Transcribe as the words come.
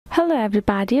Hello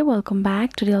everybody, welcome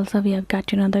back. Today also we have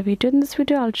got another video. In this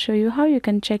video I'll show you how you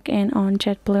can check in on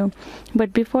JetBlue.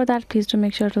 But before that, please do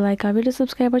make sure to like our video,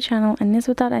 subscribe our channel, and yes,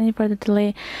 without any further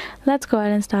delay, let's go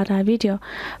ahead and start our video.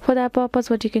 For that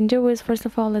purpose, what you can do is, first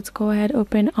of all, let's go ahead,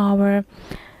 open our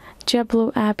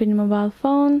JetBlue app in your mobile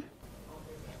phone.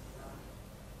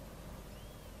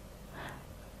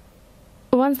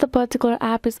 Once the particular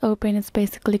app is open, it's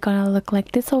basically gonna look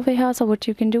like this over here. So what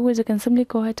you can do is you can simply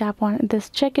go ahead, tap on this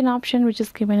check-in option, which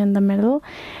is given in the middle.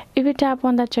 If you tap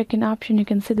on that check-in option, you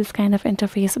can see this kind of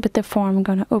interface with the form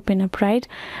gonna open up, right?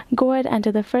 Go ahead,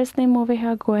 enter the first name over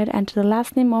here, go ahead, enter the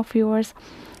last name of yours.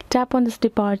 Tap on this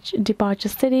departure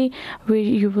city where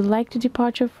you would like to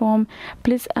departure from.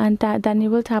 Please, and then you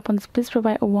will tap on this. Please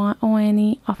provide one or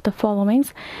any of the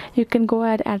followings. You can go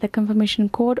ahead, add the confirmation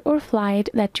code or flight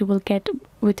that you will get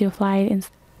with your flight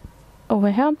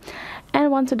over here.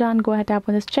 And once you're done, go ahead, tap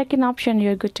on this check-in option.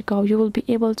 You're good to go. You will be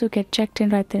able to get checked in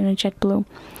right there in JetBlue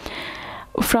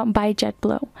by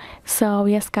JetBlue. So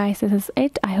yes guys, this is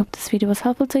it. I hope this video was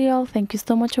helpful to you all. Thank you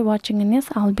so much for watching, and yes,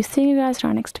 I'll be seeing you guys in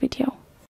our next video.